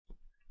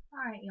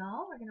Alright,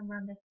 y'all, we're going to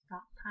run this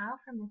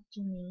stockpile from Miss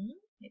Jenene.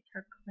 It's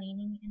her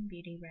cleaning and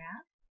beauty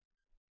wrap.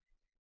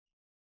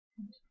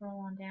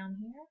 Scroll on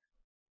down here.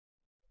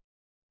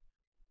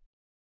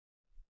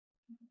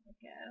 There we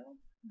go.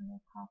 And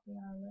we'll copy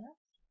our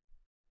list.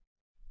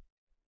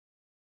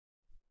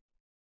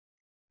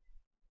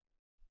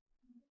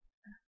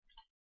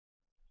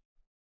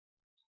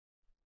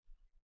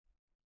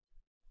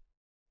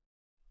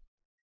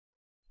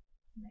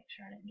 Make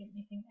sure I didn't get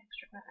anything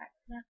extra by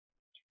accident.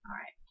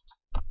 Alright,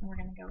 we're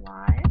going to go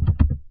live.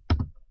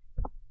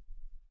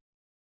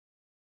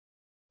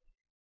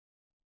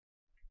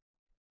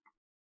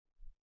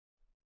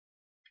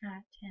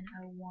 At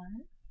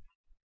 10:01.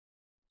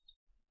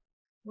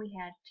 We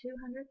had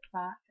 200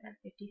 spots at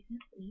 50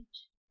 cents each.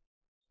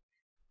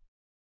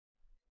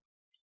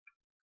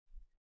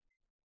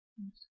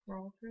 And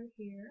scroll through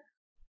here.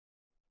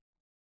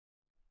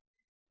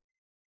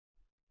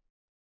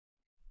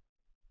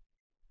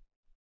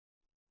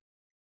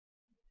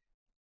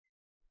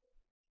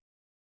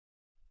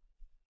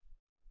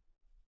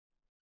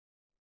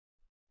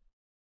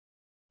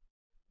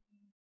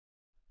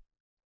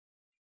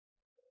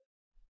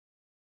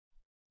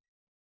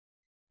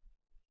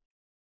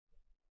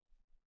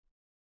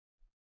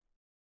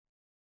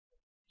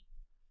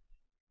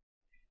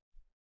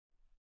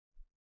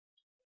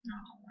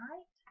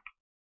 Alright.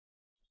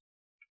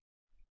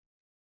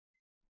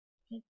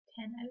 It's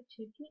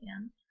 10:02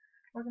 p.m.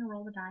 We're going to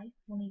roll the dice.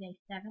 We'll need a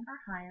 7 or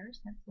higher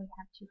since we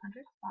have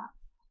 200 spots.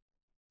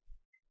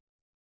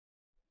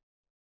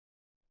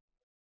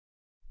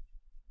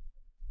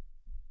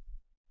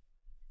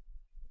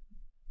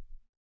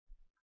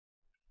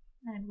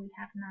 And we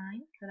have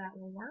 9, so that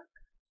will work.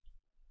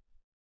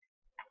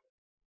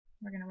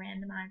 We're going to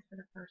randomize for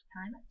the first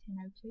time at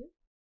 10:02.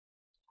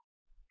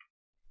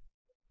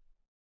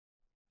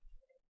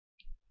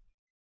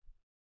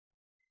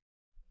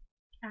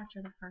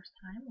 After the first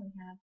time, we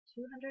have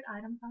 200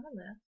 items on the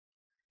list.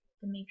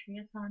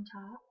 Demetrius on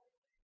top,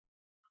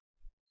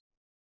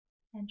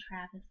 and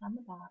Travis on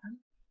the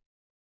bottom.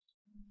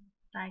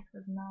 Dice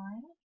was 9,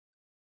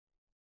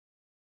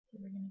 so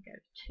we're going to go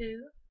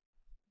 2,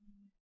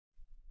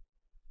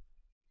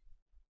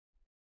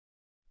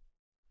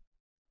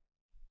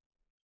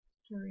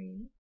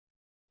 3,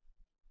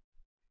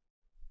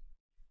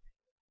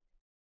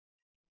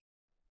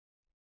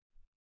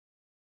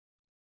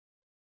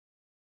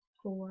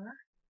 4,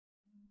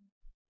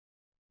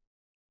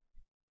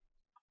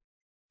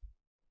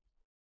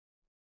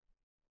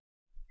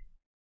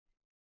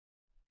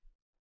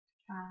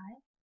 5,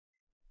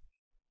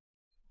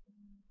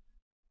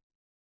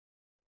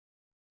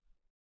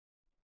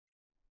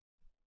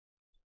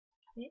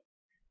 6,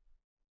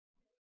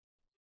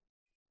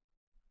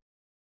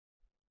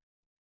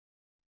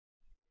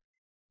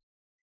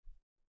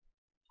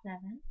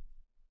 7,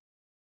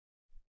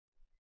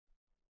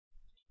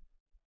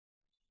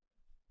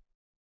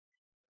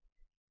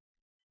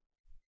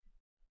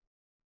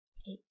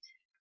 8.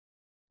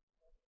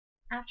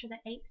 After the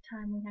 8th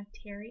time, we have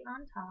Terry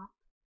on top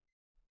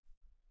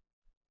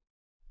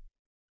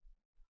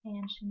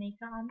and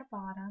Shanika on the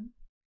bottom.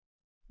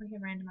 We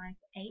have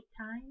randomized 8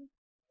 times.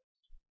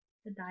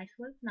 The dice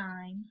was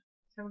 9,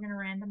 so we're going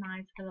to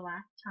randomize for the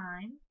last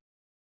time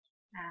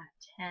at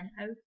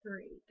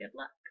 10:03. Good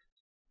luck.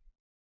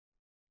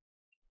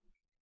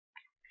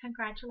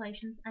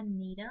 Congratulations,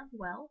 Anita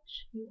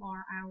Welch. You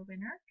are our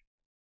winner.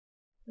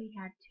 We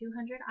had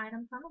 200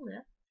 items on the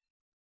list.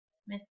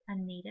 Miss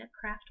Anita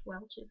Kraft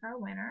Welch is our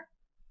winner.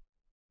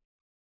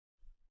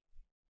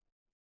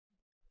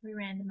 We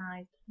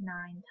randomized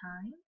 9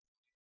 times.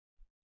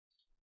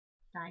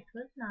 Dice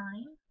was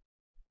 9.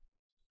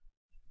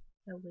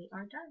 So we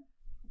are done.